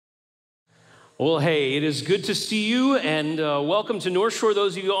Well, hey, it is good to see you, and welcome to North Shore,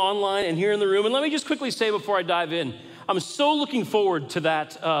 those of you online and here in the room. And let me just quickly say before I dive in, I'm so looking forward to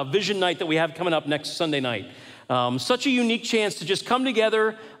that vision night that we have coming up next Sunday night. Such a unique chance to just come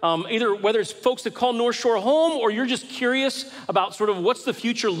together, either whether it's folks that call North Shore home or you're just curious about sort of what's the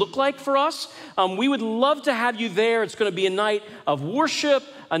future look like for us. We would love to have you there. It's going to be a night of worship,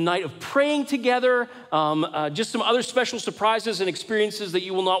 a night of praying together, just some other special surprises and experiences that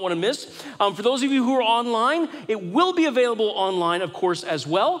you will not want to miss. For those of you who are online, it will be available online, of course, as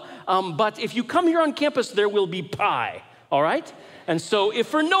well. But if you come here on campus, there will be pie, all right? And so if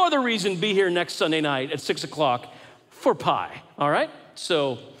for no other reason, be here next Sunday night at 6 o'clock for pie, all right?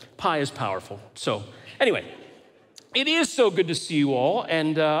 So pie is powerful. So anyway, it is so good to see you all.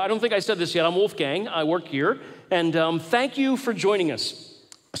 And I don't think I said this yet. I'm Wolfgang. I work here. And thank you for joining us.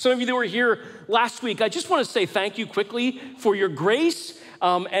 Some of you that were here last week, I just want to say thank you quickly for your grace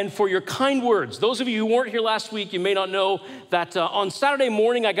and for your kind words. Those of you who weren't here last week, you may not know that on Saturday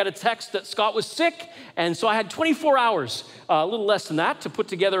morning, I got a text that Scott was sick, and so I had 24 hours, a little less than that, to put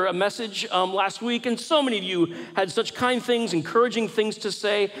together a message last week, and so many of you had such kind things, encouraging things to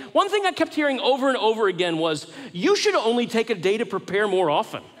say. One thing I kept hearing over and over again was, you should only take a day to prepare more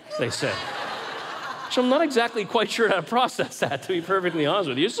often, they said. So I'm not exactly quite sure how to process that, to be perfectly honest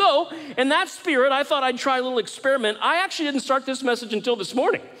with you. So in that spirit, I thought I'd try a little experiment. I actually didn't start this message until this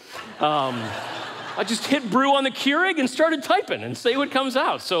morning. I just hit brew on the Keurig and started typing and see what comes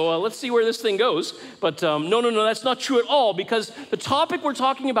out. So let's see where this thing goes. But no, that's not true at all, because the topic we're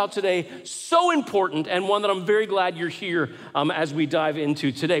talking about today is so important, and one that I'm very glad you're here as we dive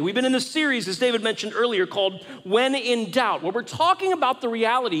into today. We've been in this series, as David mentioned earlier, called When in Doubt, where we're talking about the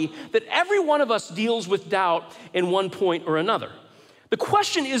reality that every one of us deals with doubt in one point or another. The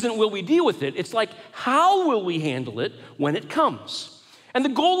question isn't will we deal with it, it's like how will we handle it when it comes? And the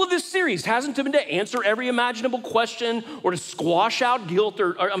goal of this series hasn't been to answer every imaginable question or to squash out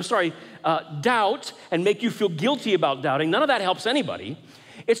doubt and make you feel guilty about doubting. None of that helps anybody.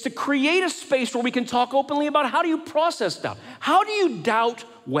 It's to create a space where we can talk openly about how do you process doubt? How do you doubt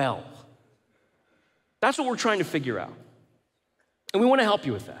well? That's what we're trying to figure out. And we want to help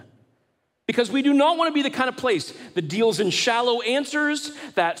you with that. Because we do not want to be the kind of place that deals in shallow answers,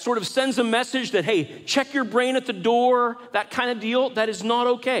 that sort of sends a message that, hey, check your brain at the door, that kind of deal. That is not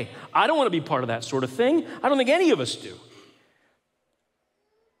okay. I don't want to be part of that sort of thing. I don't think any of us do.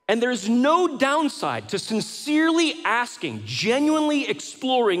 And there's no downside to sincerely asking, genuinely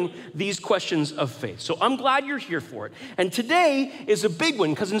exploring these questions of faith. So I'm glad you're here for it. And today is a big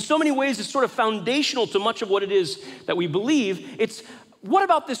one, because in so many ways it's sort of foundational to much of what it is that we believe. It's, what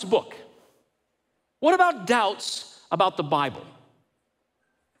about this book? What about doubts about the Bible?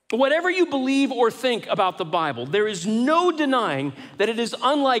 Whatever you believe or think about the Bible, there is no denying that it is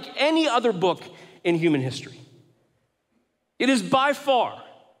unlike any other book in human history. It is by far,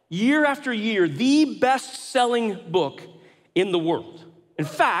 year after year, the best-selling book in the world. In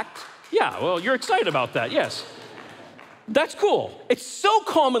fact, yeah, well, you're excited about that, yes. That's cool. It's so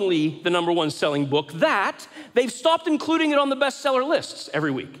commonly the number one selling book that they've stopped including it on the bestseller lists every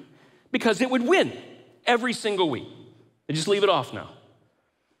week because it would win every single week. They just leave it off now.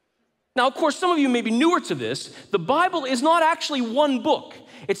 Now, of course, some of you may be newer to this. The Bible is not actually one book.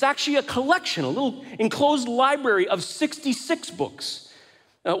 It's actually a collection, a little enclosed library of 66 books.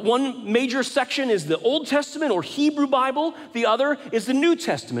 One major section is the Old Testament or Hebrew Bible. The other is the New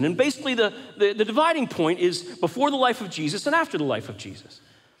Testament. And basically the dividing point is before the life of Jesus and after the life of Jesus.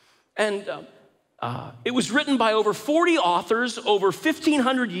 And it was written by over 40 authors over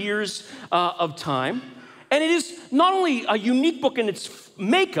 1,500 years of time. And it is not only a unique book in its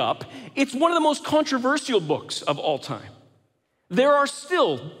makeup, it's one of the most controversial books of all time. There are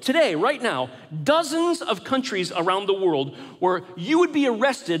still, today, right now, dozens of countries around the world where you would be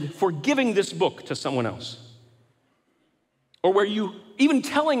arrested for giving this book to someone else. Or where you, even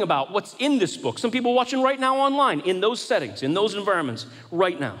telling about what's in this book. Some people watching right now online, in those settings, in those environments,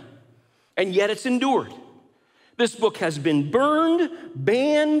 right now. And yet it's endured. This book has been burned,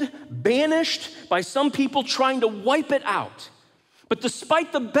 banned, banished by some people trying to wipe it out. But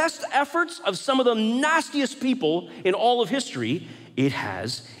despite the best efforts of some of the nastiest people in all of history, it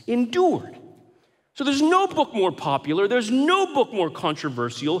has endured. So there's no book more popular, there's no book more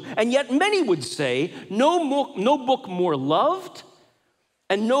controversial, and yet many would say no book more loved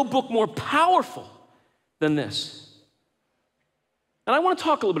and no book more powerful than this. And I want to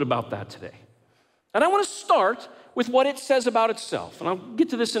talk a little bit about that today. And I want to start with what it says about itself. And I'll get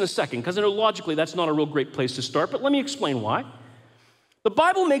to this in a second, because I know logically that's not a real great place to start, but let me explain why. The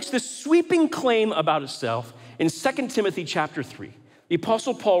Bible makes this sweeping claim about itself in 2 Timothy chapter 3. The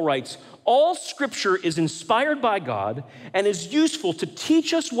Apostle Paul writes, all Scripture is inspired by God and is useful to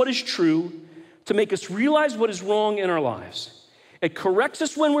teach us what is true, to make us realize what is wrong in our lives. It corrects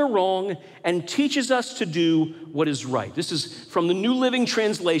us when we're wrong and teaches us to do what is right. This is from the New Living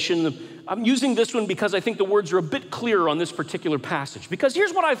Translation. I'm using this one because I think the words are a bit clearer on this particular passage. Because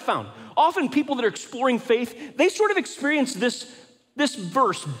here's what I've found. Often people that are exploring faith, they sort of experience this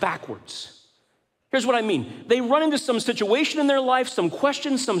verse backwards. Here's what I mean. They run into some situation in their life, some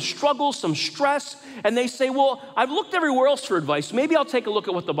questions, some struggles, some stress, and they say, well, I've looked everywhere else for advice. Maybe I'll take a look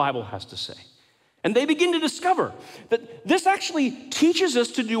at what the Bible has to say. And they begin to discover that this actually teaches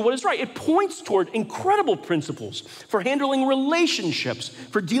us to do what is right. It points toward incredible principles for handling relationships,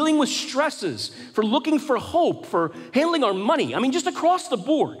 for dealing with stresses, for looking for hope, for handling our money. I mean, just across the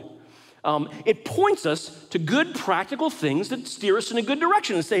board. It points us to good practical things that steer us in a good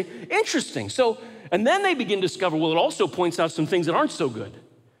direction and say, interesting. And then they begin to discover, well, it also points out some things that aren't so good.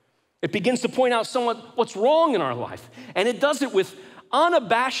 It begins to point out somewhat what's wrong in our life. And it does it with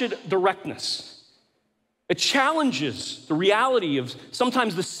unabashed directness. It challenges the reality of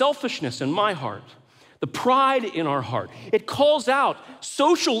sometimes the selfishness in my heart, the pride in our heart. It calls out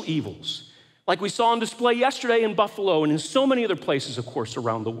social evils, like we saw on display yesterday in Buffalo and in so many other places, of course,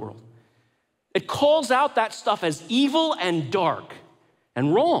 around the world. It calls out that stuff as evil and dark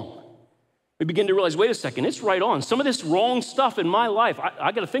and wrong. We begin to realize, wait a second, it's right on. Some of this wrong stuff in my life,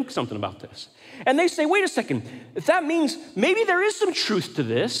 I got to think something about this. And they say, wait a second, if that means maybe there is some truth to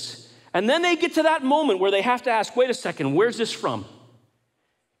this. And then they get to that moment where they have to ask, wait a second, where's this from?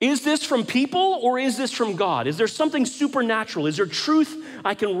 Is this from people or is this from God? Is there something supernatural? Is there truth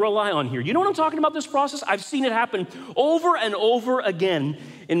I can rely on here? You know what I'm talking about, this process? I've seen it happen over and over again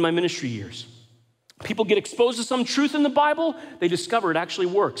in my ministry years. People get exposed to some truth in the Bible, they discover it actually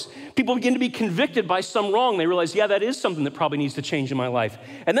works. People begin to be convicted by some wrong. They realize, yeah, that is something that probably needs to change in my life.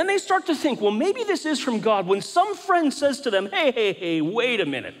 And then they start to think, well, maybe this is from God. When some friend says to them, hey, wait a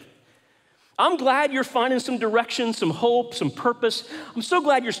minute. I'm glad you're finding some direction, some hope, some purpose. I'm so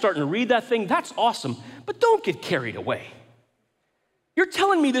glad you're starting to read that thing. That's awesome. But don't get carried away. You're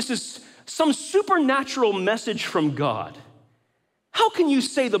telling me this is some supernatural message from God. How can you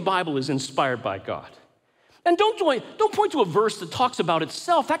say the Bible is inspired by God? And don't point to a verse that talks about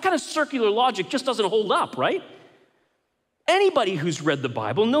itself. That kind of circular logic just doesn't hold up, right? Anybody who's read the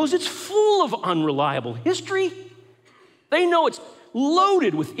Bible knows it's full of unreliable history. They know it's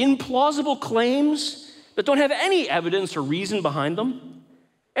loaded with implausible claims that don't have any evidence or reason behind them.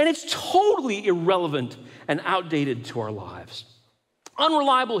 And it's totally irrelevant and outdated to our lives.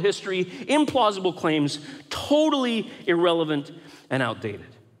 Unreliable history, implausible claims, totally irrelevant and outdated.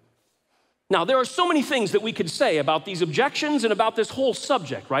 Now, there are so many things that we could say about these objections and about this whole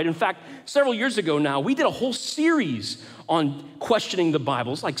subject, right? In fact, several years ago now, we did a whole series on questioning the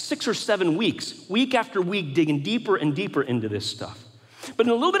Bible. It's like 6 or 7 weeks, week after week, digging deeper and deeper into this stuff. But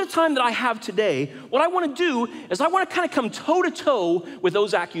in a little bit of time that I have today, what I want to do is I want to kind of come toe-to-toe with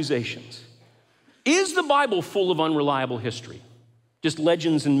those accusations. Is the Bible full of unreliable history? Just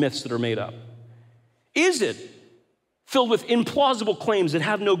legends and myths that are made up? Is it filled with implausible claims that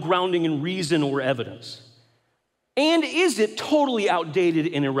have no grounding in reason or evidence? And is it totally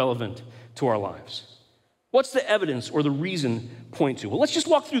outdated and irrelevant to our lives? What's the evidence or the reason point to? Well, let's just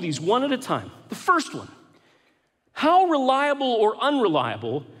walk through these one at a time. The first one, how reliable or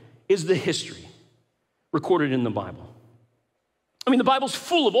unreliable is the history recorded in the Bible? I mean, the Bible's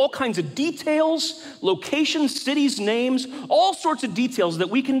full of all kinds of details, locations, cities, names, all sorts of details that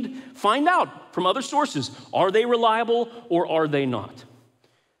we can find out from other sources. Are they reliable or are they not?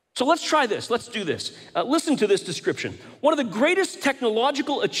 So let's try this. Let's do this. Listen to this description. One of the greatest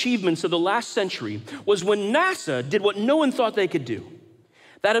technological achievements of the last century was when NASA did what no one thought they could do.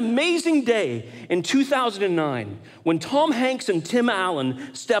 That amazing day in 2009 when Tom Hanks and Tim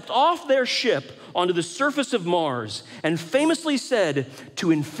Allen stepped off their ship onto the surface of Mars and famously said,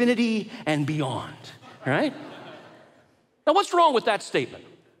 "To infinity and beyond," right? Now, what's wrong with that statement?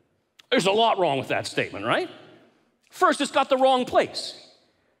 There's a lot wrong with that statement, right? First, it's got the wrong place.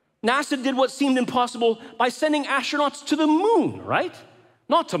 NASA did what seemed impossible by sending astronauts to the moon, right?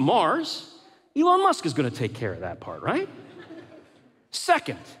 Not to Mars. Elon Musk is going to take care of that part, right?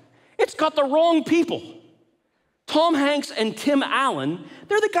 Second, it's got the wrong people. Tom Hanks and Tim Allen,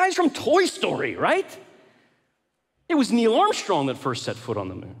 they're the guys from Toy Story, right? It was Neil Armstrong that first set foot on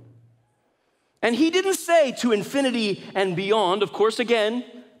the moon. And he didn't say to infinity and beyond, of course, again,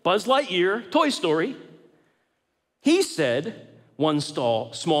 Buzz Lightyear, Toy Story. He said, one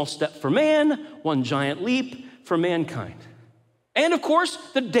small step for man, one giant leap for mankind. And of course,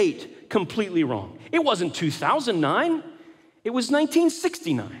 the date, completely wrong. It wasn't 2009. It was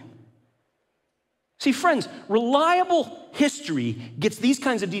 1969. See, friends, reliable history gets these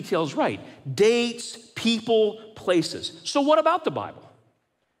kinds of details right. Dates, people, places. So what about the Bible?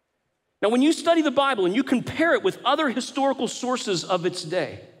 Now, when you study the Bible and you compare it with other historical sources of its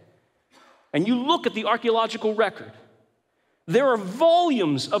day, and you look at the archaeological record, there are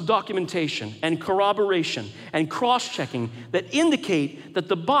volumes of documentation and corroboration and cross-checking that indicate that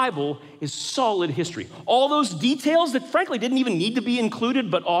the Bible is solid history. All those details that frankly didn't even need to be included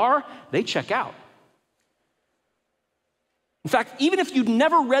but are, they check out. In fact, even if you'd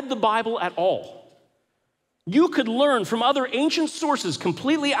never read the Bible at all, you could learn from other ancient sources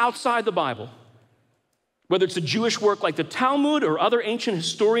completely outside the Bible, whether it's a Jewish work like the Talmud or other ancient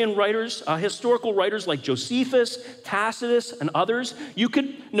historical writers like Josephus, Tacitus, and others. You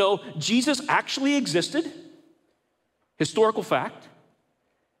could know Jesus actually existed, historical fact.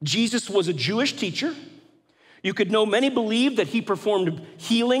 Jesus was a Jewish teacher. You could know many believed that he performed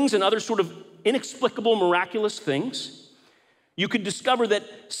healings and other sort of inexplicable, miraculous things. You could discover that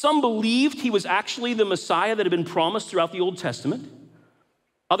some believed he was actually the Messiah that had been promised throughout the Old Testament.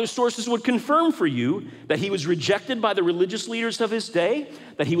 Other sources would confirm for you that he was rejected by the religious leaders of his day,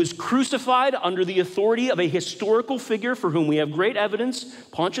 that he was crucified under the authority of a historical figure for whom we have great evidence,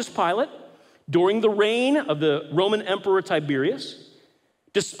 Pontius Pilate, during the reign of the Roman Emperor Tiberius.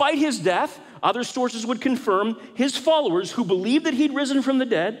 Despite his death, other sources would confirm his followers who believed that he'd risen from the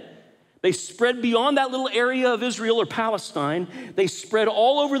dead. They spread beyond that little area of Israel or Palestine. They spread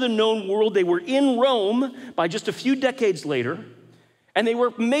all over the known world. They were in Rome by just a few decades later, and they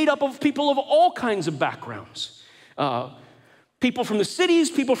were made up of people of all kinds of backgrounds. People from the cities,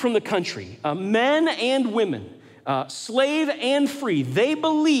 people from the country, men and women, slave and free. They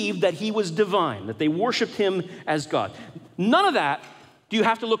believed that he was divine, that they worshiped him as God. None of that do you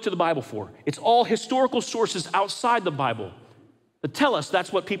have to look to the Bible for. It's all historical sources outside the Bible that tell us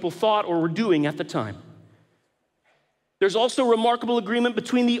that's what people thought or were doing at the time. There's also remarkable agreement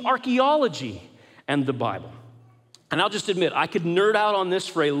between the archaeology and the Bible. And I'll just admit, I could nerd out on this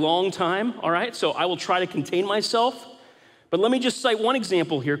for a long time, all right? So I will try to contain myself. But let me just cite one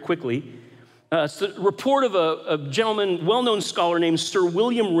example here quickly. It's the report of a gentleman, well-known scholar named Sir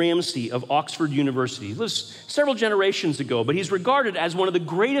William Ramsay of Oxford University. He lived several generations ago, but he's regarded as one of the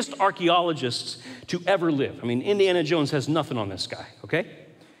greatest archaeologists to ever live. I mean, Indiana Jones has nothing on this guy, okay?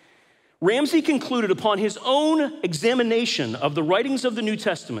 Ramsay concluded upon his own examination of the writings of the New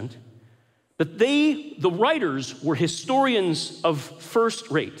Testament that the writers were historians of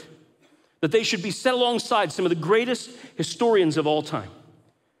first rate, that they should be set alongside some of the greatest historians of all time,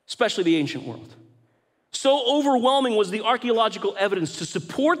 especially the ancient world. So overwhelming was the archaeological evidence to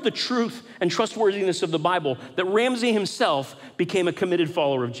support the truth and trustworthiness of the Bible that Ramsay himself became a committed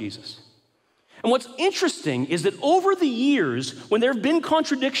follower of Jesus. And what's interesting is that over the years, when there have been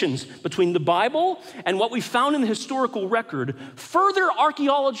contradictions between the Bible and what we found in the historical record, further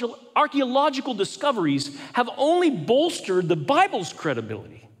archaeological discoveries have only bolstered the Bible's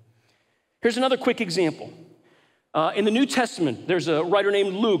credibility. Here's another quick example. In the New Testament, there's a writer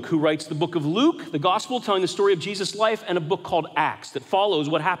named Luke who writes the book of Luke, the gospel telling the story of Jesus' life, and a book called Acts that follows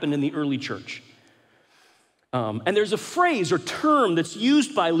what happened in the early church. And there's a phrase or term that's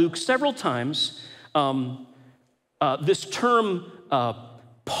used by Luke several times, this term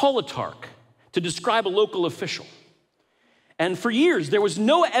politarch, to describe a local official. And for years, there was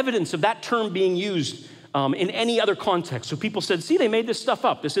no evidence of that term being used in any other context. So people said, see, they made this stuff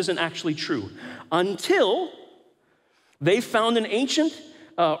up. This isn't actually true. Until they found an ancient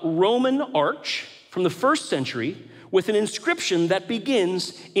Roman arch from the 1st century with an inscription that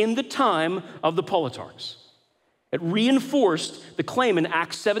begins in the time of the politarchs. It reinforced the claim in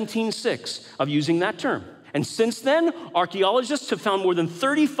Acts 17:6 of using that term. And since then, archaeologists have found more than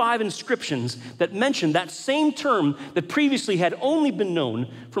 35 inscriptions that mention that same term that previously had only been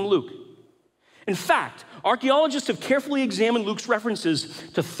known from Luke. In fact, archaeologists have carefully examined Luke's references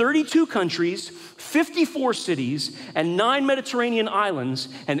to 32 countries, 54 cities, and 9 Mediterranean islands,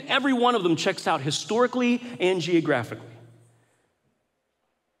 and every one of them checks out historically and geographically.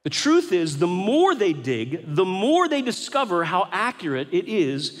 The truth is, the more they dig, the more they discover how accurate it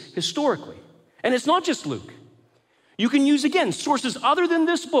is historically. And it's not just Luke. You can use, again, sources other than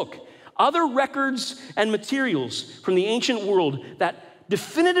this book, other records and materials from the ancient world that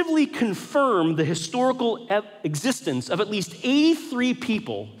definitively confirm the historical existence of at least 83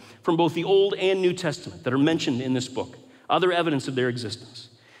 people from both the Old and New Testament that are mentioned in this book, other evidence of their existence.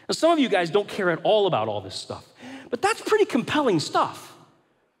 Now, some of you guys don't care at all about all this stuff, but that's pretty compelling stuff.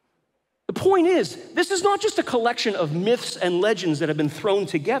 The point is, this is not just a collection of myths and legends that have been thrown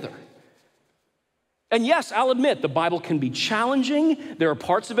together. And yes, I'll admit, the Bible can be challenging. There are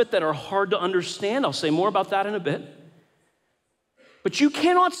parts of it that are hard to understand. I'll say more about that in a bit. But you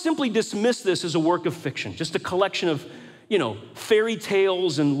cannot simply dismiss this as a work of fiction, just a collection of, fairy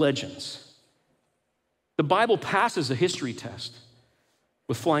tales and legends. The Bible passes a history test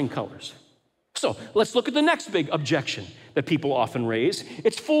with flying colors. So let's look at the next big objection that people often raise.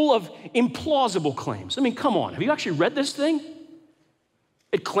 It's full of implausible claims. I mean, come on, have you actually read this thing?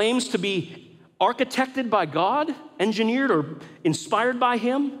 It claims to be architected by God, engineered or inspired by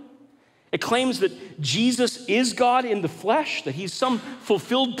him. It claims that Jesus is God in the flesh, that he's some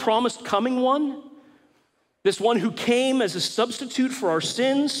fulfilled, promised coming one. This one who came as a substitute for our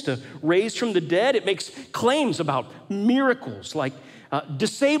sins to raise from the dead. It makes claims about miracles like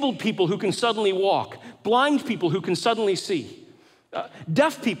disabled people who can suddenly walk, blind people who can suddenly see,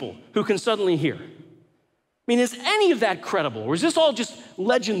 deaf people who can suddenly hear. I mean, is any of that credible? Or is this all just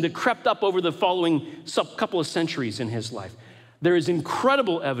legend that crept up over the following couple of centuries in his life? There is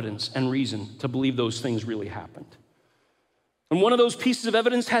incredible evidence and reason to believe those things really happened. And one of those pieces of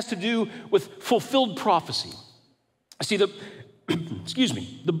evidence has to do with fulfilled prophecy. See, the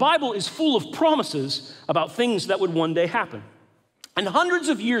Bible is full of promises about things that would one day happen. And hundreds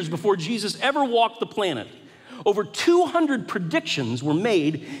of years before Jesus ever walked the planet, over 200 predictions were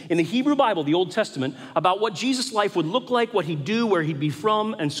made in the Hebrew Bible, the Old Testament, about what Jesus' life would look like, what he'd do, where he'd be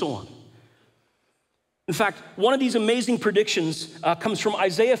from, and so on. In fact, one of these amazing predictions comes from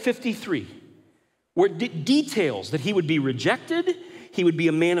Isaiah 53, where it details that he would be rejected, he would be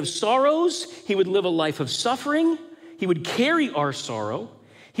a man of sorrows, he would live a life of suffering, he would carry our sorrow,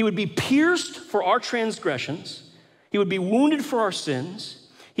 he would be pierced for our transgressions, he would be wounded for our sins,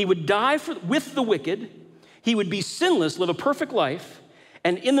 he would die with the wicked, he would be sinless, live a perfect life,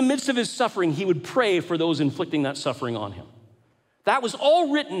 and in the midst of his suffering, he would pray for those inflicting that suffering on him. That was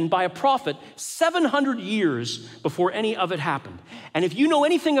all written by a prophet 700 years before any of it happened. And if you know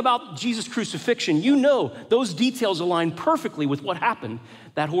anything about Jesus' crucifixion, you know those details align perfectly with what happened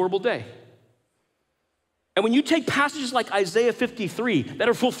that horrible day. And when you take passages like Isaiah 53 that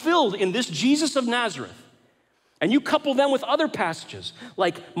are fulfilled in this Jesus of Nazareth, and you couple them with other passages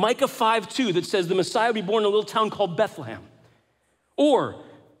like Micah 5:2 that says the Messiah would be born in a little town called Bethlehem, or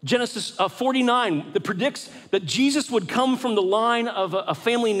Genesis 49 that predicts that Jesus would come from the line of a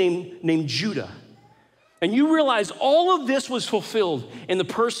family named Judah. And you realize all of this was fulfilled in the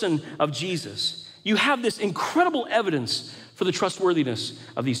person of Jesus. You have this incredible evidence for the trustworthiness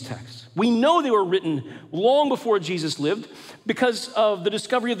of these texts. We know they were written long before Jesus lived because of the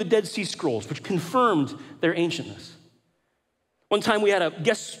discovery of the Dead Sea Scrolls, which confirmed their ancientness. One time we had a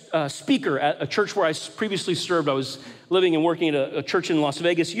guest speaker at a church where I previously served. I was living and working at a church in Las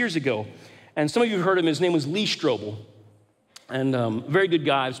Vegas years ago. And some of you have heard him. His name was Lee Strobel. And very good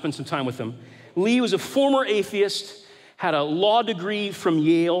guy. I've spent some time with him. Lee was a former atheist, had a law degree from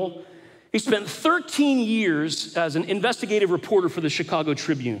Yale. He spent 13 years as an investigative reporter for the Chicago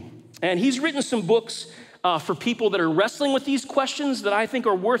Tribune. And he's written some books for people that are wrestling with these questions that I think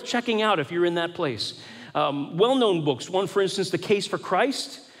are worth checking out if you're in that place. Well-known books. One, for instance, The Case for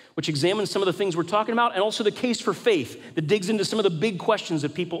Christ, which examines some of the things we're talking about, and also The Case for Faith, that digs into some of the big questions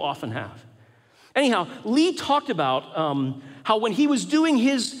that people often have. Anyhow, Lee talked about how when he was doing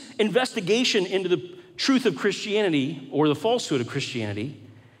his investigation into the truth of Christianity, or the falsehood of Christianity,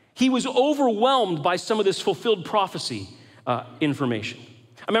 he was overwhelmed by some of this fulfilled prophecy information.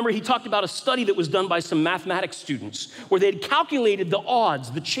 I remember he talked about a study that was done by some mathematics students where they had calculated the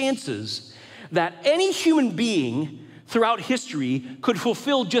odds, the chances, that any human being throughout history could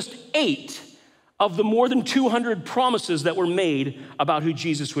fulfill just 8 of the more than 200 promises that were made about who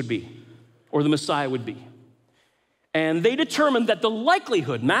Jesus would be, or the Messiah would be. And they determined that the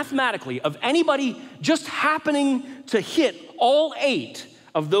likelihood, mathematically, of anybody just happening to hit all 8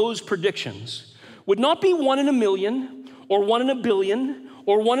 of those predictions would not be 1 in a million, or 1 in a billion,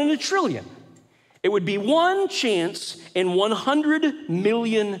 or 1 in a trillion. It would be 1 chance in 100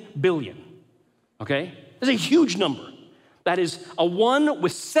 million billion. Okay? That's a huge number. That is a 1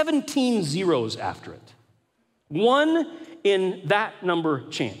 with 17 zeros after it. 1 in that number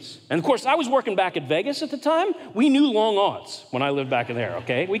chance. And of course, I was working back at Vegas at the time. We knew long odds when I lived back in there,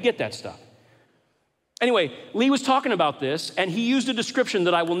 okay? We get that stuff. Anyway, Lee was talking about this, and he used a description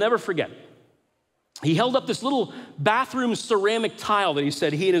that I will never forget. He held up this little bathroom ceramic tile that he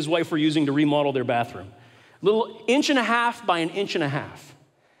said he and his wife were using to remodel their bathroom. A little 1.5 by 1.5 inches.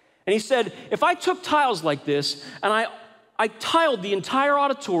 And he said, if I took tiles like this and I tiled the entire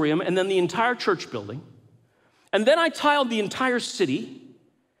auditorium and then the entire church building, and then I tiled the entire city,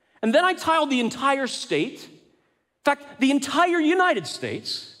 and then I tiled the entire state, in fact, the entire United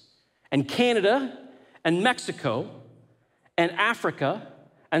States and Canada and Mexico and Africa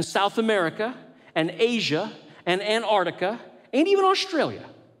and South America and Asia and Antarctica and even Australia.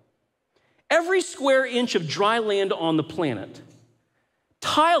 Every square inch of dry land on the planet,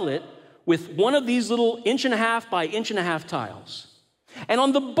 tile it with one of these little 1.5 by 1.5 tiles. And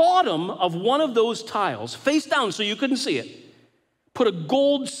on the bottom of one of those tiles, face down so you couldn't see it, put a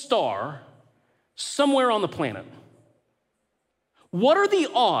gold star somewhere on the planet. What are the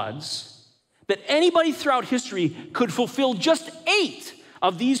odds that anybody throughout history could fulfill just 8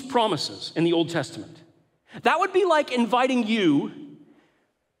 of these promises in the Old Testament? That would be like inviting you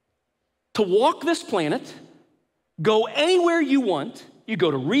to walk this planet, go anywhere you want. You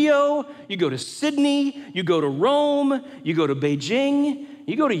go to Rio, you go to Sydney, you go to Rome, you go to Beijing,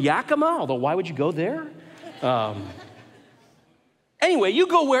 you go to Yakima, although why would you go there? Anyway, you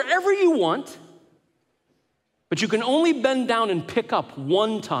go wherever you want, but you can only bend down and pick up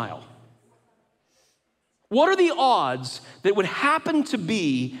one tile. What are the odds that it would happen to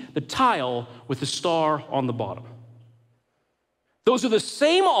be the tile with the star on the bottom? Those are the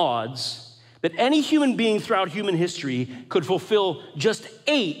same odds that any human being throughout human history could fulfill just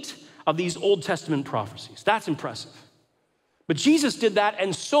 8 of these Old Testament prophecies. That's impressive. But Jesus did that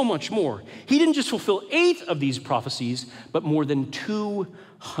and so much more. He didn't just fulfill 8 of these prophecies, but more than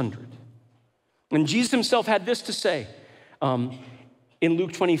 200. And Jesus himself had this to say in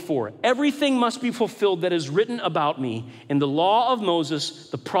Luke 24, everything must be fulfilled that is written about me in the law of Moses,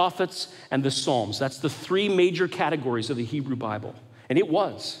 the prophets, and the Psalms. That's the 3 major categories of the Hebrew Bible. And it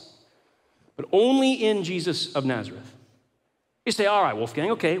was. But only in Jesus of Nazareth. You say, all right,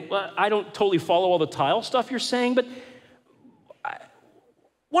 Wolfgang, okay, well, I don't totally follow all the tile stuff you're saying, but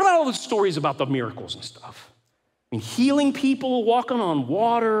what about all the stories about the miracles and stuff? I mean, healing people, walking on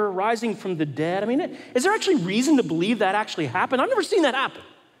water, rising from the dead. I mean, is there actually reason to believe that actually happened? I've never seen that happen.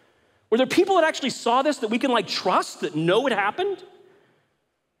 Were there people that actually saw this that we can trust, that know it happened?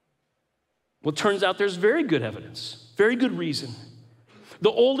 Well, it turns out there's very good evidence, very good reason. The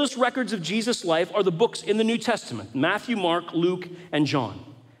oldest records of Jesus' life are the books in the New Testament, Matthew, Mark, Luke, and John.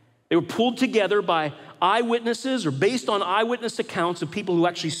 They were pulled together by eyewitnesses or based on eyewitness accounts of people who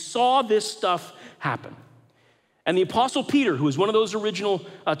actually saw this stuff happen. And the Apostle Peter, who was one of those original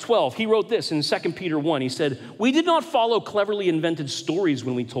 12, he wrote this in 2 Peter 1. He said, we did not follow cleverly invented stories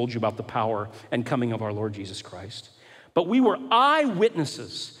when we told you about the power and coming of our Lord Jesus Christ, but we were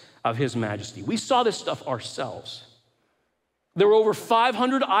eyewitnesses of his majesty. We saw this stuff ourselves. There were over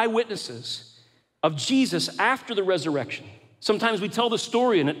 500 eyewitnesses of Jesus after the resurrection. Sometimes we tell the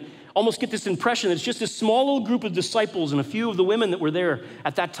story and almost get this impression that it's just this small little group of disciples and a few of the women that were there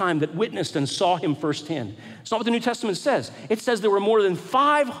at that time that witnessed and saw him firsthand. It's not what the New Testament says. It says there were more than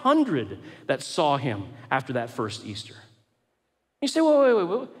 500 that saw him after that first Easter. You say,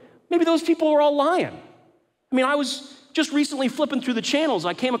 wait. Maybe those people were all lying. I mean, I was just recently flipping through the channels.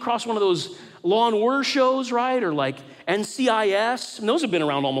 I came across one of those Law and Order shows, right? Or like NCIS. And those have been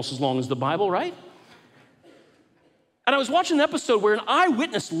around almost as long as the Bible, right? And I was watching an episode where an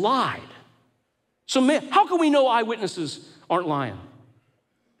eyewitness lied. So how can we know eyewitnesses aren't lying?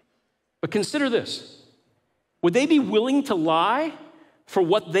 But consider this. Would they be willing to lie for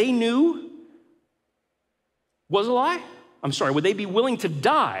what they knew was a lie? I'm sorry, would they be willing to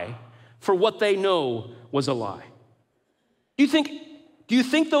die for what they know was a lie? Do you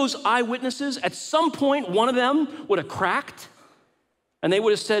think those eyewitnesses, at some point, one of them would have cracked and they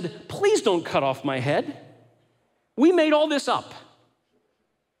would have said, please don't cut off my head. We made all this up,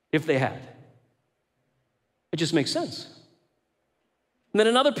 if they had. It just makes sense. And then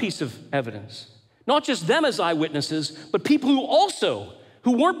another piece of evidence, not just them as eyewitnesses, but people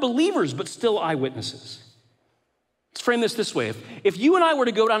who weren't believers, but still eyewitnesses. Let's frame this way. If you and I were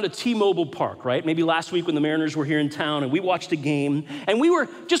to go down to T-Mobile Park, right? Maybe last week when the Mariners were here in town and we watched a game and we were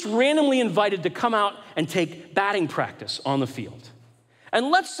just randomly invited to come out and take batting practice on the field.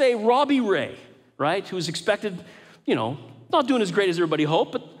 And let's say Robbie Ray, right, who was expected, not doing as great as everybody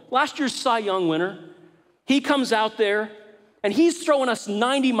hoped, but last year's Cy Young winner, he comes out there and he's throwing us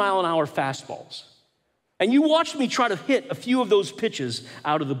 90-mile-an-hour fastballs. And you watched me try to hit a few of those pitches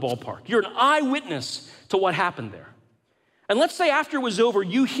out of the ballpark. You're an eyewitness to what happened there. And let's say after it was over,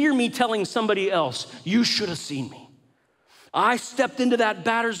 you hear me telling somebody else, you should have seen me. I stepped into that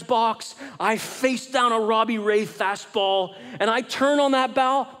batter's box, I faced down a Robbie Ray fastball, and I turned on that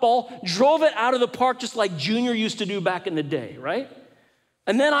ball, drove it out of the park just like Junior used to do back in the day, right?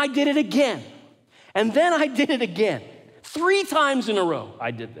 And then I did it again. And then I did it again. 3 times in a row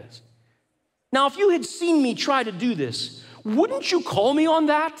I did this. Now, if you had seen me try to do this, wouldn't you call me on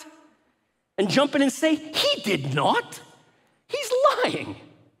that and jump in and say, he did not? He's lying.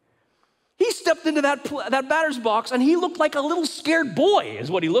 He stepped into that batter's box and he looked like a little scared boy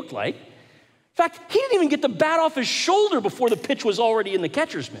is what he looked like. In fact, he didn't even get the bat off his shoulder before the pitch was already in the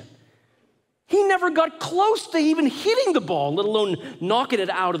catcher's mitt. He never got close to even hitting the ball, let alone knocking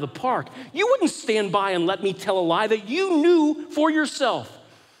it out of the park. You wouldn't stand by and let me tell a lie that you knew for yourself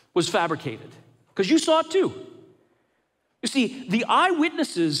was fabricated, because you saw it too. You see, the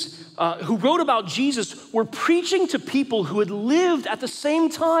eyewitnesses who wrote about Jesus were preaching to people who had lived at the same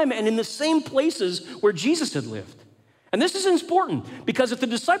time and in the same places where Jesus had lived. And this is important because if the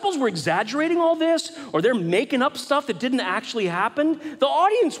disciples were exaggerating all this or they're making up stuff that didn't actually happen, the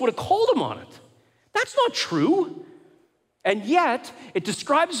audience would have called them on it. That's not true. And yet, it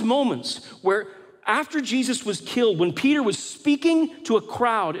describes moments where after Jesus was killed, when Peter was speaking to a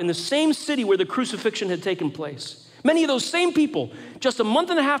crowd in the same city where the crucifixion had taken place, many of those same people, just a month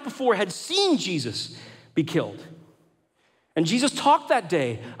and a half before, had seen Jesus be killed. And Jesus talked that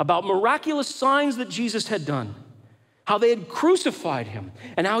day about miraculous signs that Jesus had done, how they had crucified him,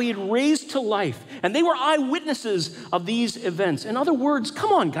 and how he had raised to life. And they were eyewitnesses of these events. In other words,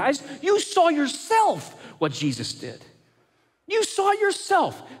 come on, guys, you saw yourself what Jesus did. You saw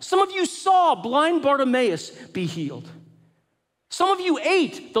yourself. Some of you saw blind Bartimaeus be healed. Some of you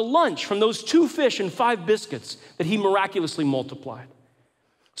ate the lunch from those 2 fish and 5 biscuits that he miraculously multiplied.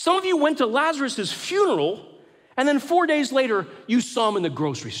 Some of you went to Lazarus' funeral, and then 4 days later, you saw him in the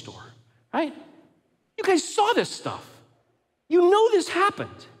grocery store, right? You guys saw this stuff. You know this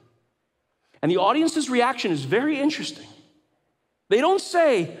happened. And the audience's reaction is very interesting. They don't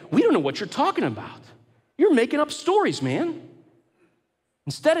say, we don't know what you're talking about. You're making up stories, man.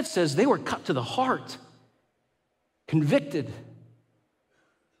 Instead, it says they were cut to the heart, convicted.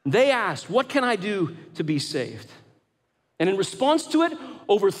 They asked, what can I do to be saved? And in response to it,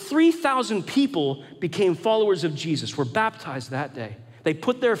 over 3,000 people became followers of Jesus, were baptized that day. They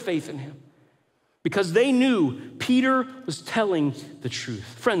put their faith in him because they knew Peter was telling the truth.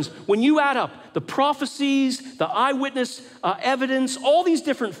 Friends, when you add up the prophecies, the eyewitness evidence, all these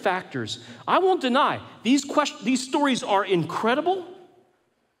different factors, I won't deny these stories are incredible.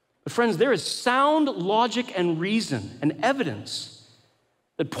 But friends, there is sound logic and reason and evidence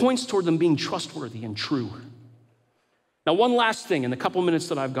that points toward them being trustworthy and true. Now, one last thing in the couple minutes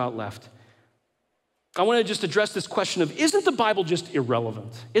that I've got left. I want to just address this question of, isn't the Bible just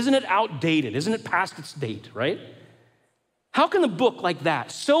irrelevant? Isn't it outdated? Isn't it past its date, right? How can a book like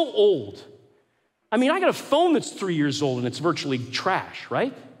that, so old, I mean, I got a phone that's 3 years old and it's virtually trash,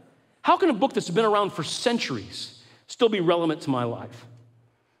 right? How can a book that's been around for centuries still be relevant to my life?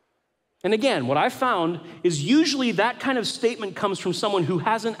 And again, what I found is usually that kind of statement comes from someone who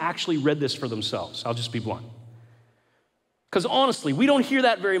hasn't actually read this for themselves. I'll just be blunt. Because honestly, we don't hear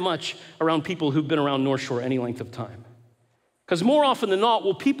that very much around people who've been around North Shore any length of time. Because more often than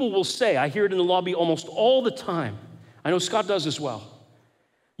not, people will say, I hear it in the lobby almost all the time. I know Scott does as well.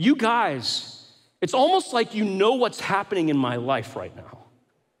 You guys, it's almost like you know what's happening in my life right now.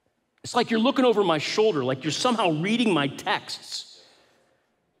 It's like you're looking over my shoulder, like you're somehow reading my texts.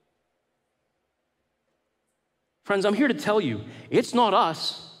 Friends, I'm here to tell you, it's not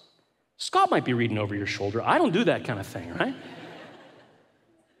us. Scott might be reading over your shoulder. I don't do that kind of thing, right?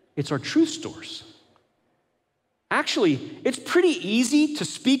 It's our truth stores. Actually, it's pretty easy to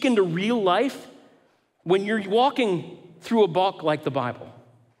speak into real life when you're walking through a book like the Bible,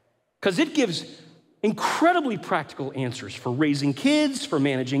 because it gives incredibly practical answers for raising kids, for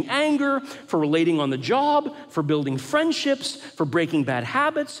managing anger, for relating on the job, for building friendships, for breaking bad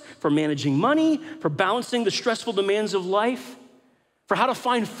habits, for managing money, for balancing the stressful demands of life, for how to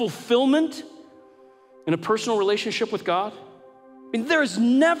find fulfillment in a personal relationship with God. I mean, there has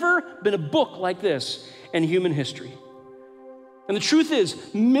never been a book like this in human history. And the truth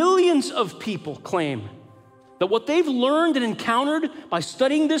is, millions of people claim that what they've learned and encountered by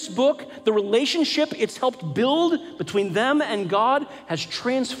studying this book, the relationship it's helped build between them and God, has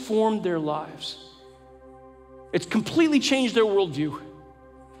transformed their lives. It's completely changed their worldview.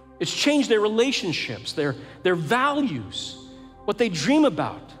 It's changed their relationships, their values, what they dream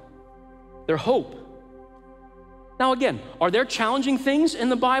about, their hope. Now again, are there challenging things in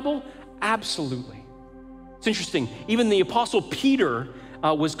the Bible? Absolutely. It's interesting, even the Apostle Peter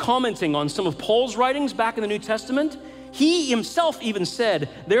was commenting on some of Paul's writings back in the New Testament. He himself even said,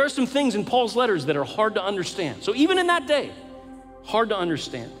 there are some things in Paul's letters that are hard to understand. So even in that day, hard to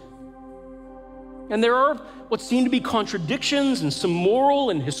understand. And there are what seem to be contradictions and some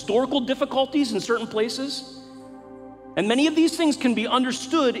moral and historical difficulties in certain places. And many of these things can be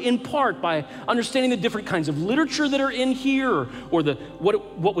understood in part by understanding the different kinds of literature that are in here, or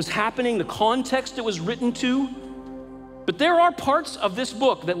what was happening, the context it was written to. But there are parts of this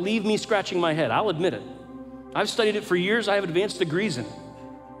book that leave me scratching my head. I'll admit it. I've studied it for years. I have advanced degrees in it.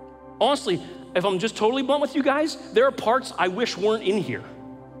 Honestly, if I'm just totally blunt with you guys, there are parts I wish weren't in here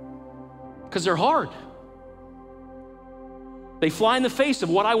because they're hard. They fly in the face of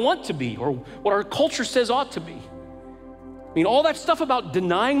what I want to be or what our culture says ought to be. I mean, all that stuff about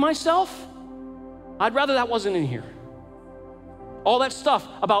denying myself, I'd rather that wasn't in here. All that stuff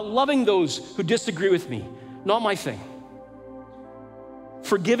about loving those who disagree with me, not my thing.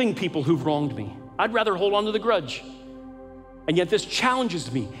 Forgiving people who've wronged me, I'd rather hold on to the grudge. And yet this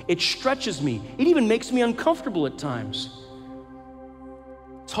challenges me, it stretches me, it even makes me uncomfortable at times.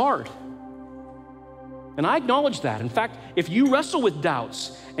 It's hard. And I acknowledge that. In fact, if you wrestle with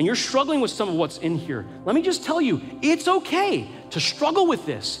doubts and you're struggling with some of what's in here, let me just tell you, it's okay to struggle with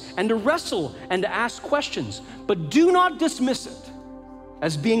this and to wrestle and to ask questions, but do not dismiss it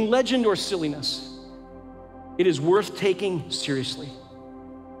as being legend or silliness. It is worth taking seriously.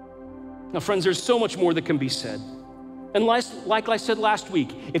 Now, friends, there's so much more that can be said. And like I said last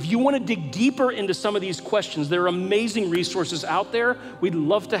week, if you want to dig deeper into some of these questions, there are amazing resources out there. We'd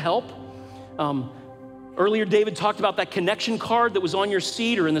love to help. Earlier, David talked about that connection card that was on your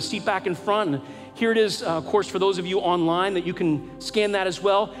seat or in the seat back in front. And here it is, of course, for those of you online that you can scan that as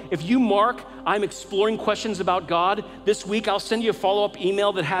well. If you mark, I'm exploring questions about God, this week I'll send you a follow-up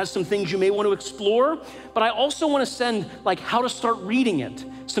email that has some things you may want to explore. But I also want to send like how to start reading it,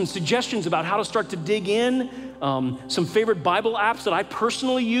 some suggestions about how to start to dig in, some favorite Bible apps that I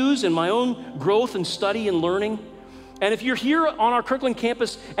personally use in my own growth and study and learning. And if you're here on our Kirkland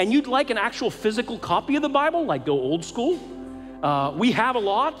campus and you'd like an actual physical copy of the Bible, like go old school, we have a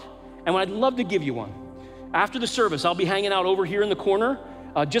lot, and I'd love to give you one. After the service, I'll be hanging out over here in the corner.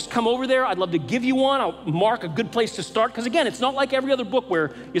 Just come over there. I'd love to give you one. I'll mark a good place to start, because again, it's not like every other book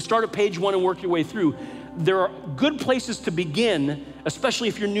where you start at page 1 and work your way through. There are good places to begin, especially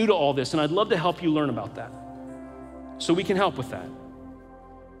if you're new to all this, and I'd love to help you learn about that. So we can help with that.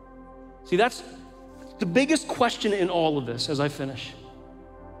 See, that's the biggest question in all of this as I finish.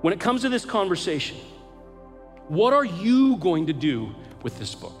 When it comes to this conversation, what are you going to do with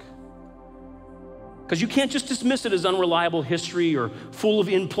this book? Because you can't just dismiss it as unreliable history or full of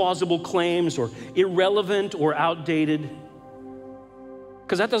implausible claims or irrelevant or outdated,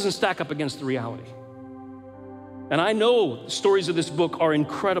 because that doesn't stack up against the reality. And I know the stories of this book are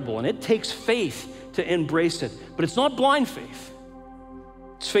incredible, and it takes faith to embrace it, but it's not blind faith.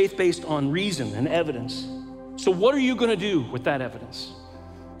 It's faith based on reason and evidence. So what are you gonna do with that evidence?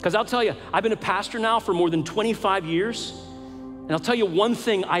 Because I'll tell you, I've been a pastor now for more than 25 years, and I'll tell you one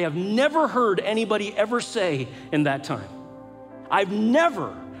thing I have never heard anybody ever say in that time. I've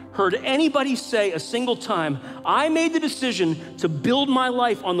never heard anybody say a single time, I made the decision to build my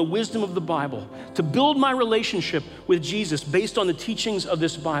life on the wisdom of the Bible, to build my relationship with Jesus based on the teachings of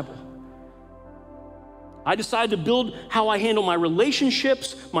this Bible. I decided to build how I handle my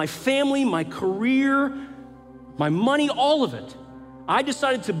relationships, my family, my career, my money, all of it. I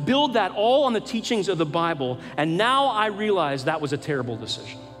decided to build that all on the teachings of the Bible, and now I realize that was a terrible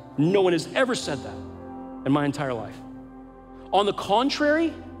decision. No one has ever said that in my entire life. On the contrary,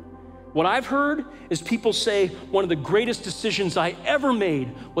 what I've heard is people say one of the greatest decisions I ever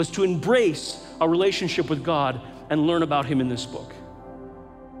made was to embrace a relationship with God and learn about Him in this book.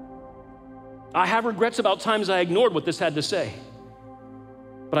 I have regrets about times I ignored what this had to say,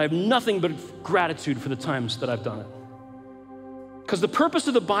 but I have nothing but gratitude for the times that I've done it. Because the purpose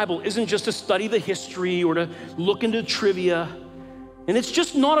of the Bible isn't just to study the history or to look into trivia, and it's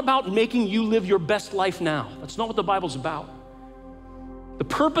just not about making you live your best life now. That's not what the Bible's about. The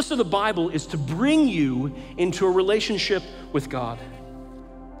purpose of the Bible is to bring you into a relationship with God.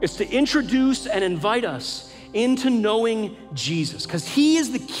 It's to introduce and invite us into knowing Jesus, because He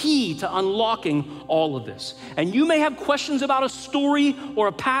is the key to unlocking all of this. And you may have questions about a story or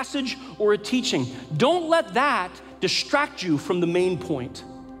a passage or a teaching. Don't let that distract you from the main point.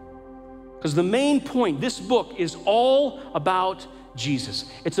 Because the main point, this book is all about Jesus.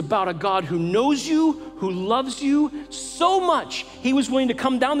 It's about a God who knows you, who loves you so much, He was willing to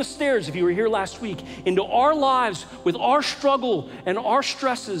come down the stairs, if you were here last week, into our lives with our struggle and our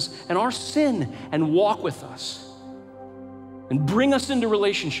stresses and our sin, and walk with us and bring us into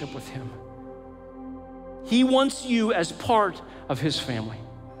relationship with Him. He wants you as part of His family.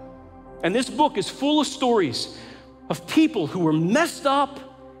 And this book is full of stories of people who were messed up,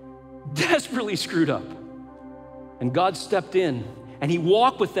 desperately screwed up. And God stepped in and He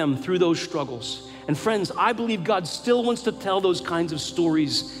walked with them through those struggles. And friends, I believe God still wants to tell those kinds of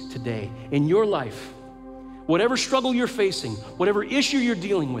stories today in your life. Whatever struggle you're facing, whatever issue you're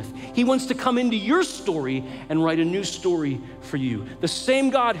dealing with, he wants to come into your story and write a new story for you. The same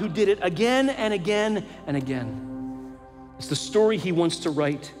God who did it again and again and again. It's the story he wants to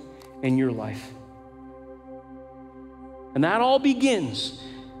write in your life. And that all begins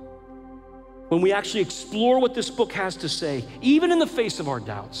when we actually explore what this book has to say, even in the face of our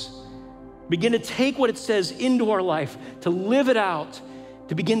doubts. Begin to take what it says into our life, to live it out,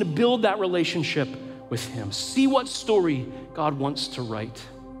 to begin to build that relationship with him. See what story God wants to write.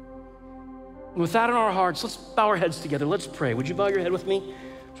 And with that in our hearts, let's bow our heads together. Let's pray. Would you bow your head with me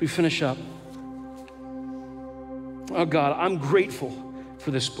as we finish up? Oh God, I'm grateful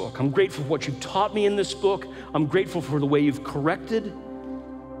for this book. I'm grateful for what you've taught me in this book. I'm grateful for the way you've corrected,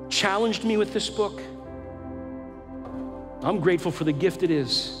 challenged me with this book. I'm grateful for the gift it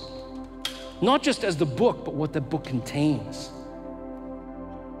is, not just as the book, but what the book contains.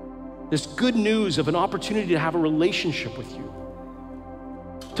 This good news of an opportunity to have a relationship with you,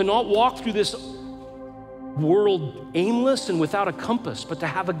 to not walk through this world aimless and without a compass, but to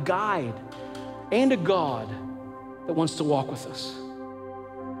have a guide and a God that wants to walk with us.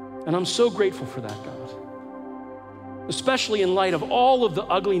 And I'm so grateful for that, God. Especially in light of all of the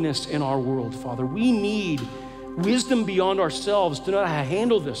ugliness in our world, Father. We need wisdom beyond ourselves to know how to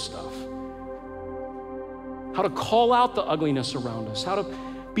handle this stuff. How to call out the ugliness around us, how to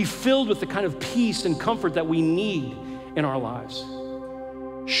be filled with the kind of peace and comfort that we need in our lives.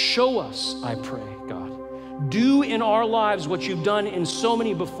 Show us, I pray, God. Do in our lives what you've done in so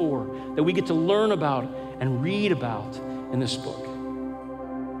many before that we get to learn about and read about in this book.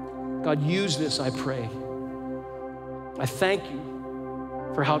 God, use this, I pray. I thank you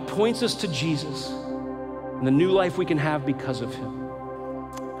for how it points us to Jesus and the new life we can have because of him.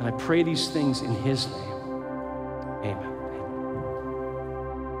 And I pray these things in his name. Amen.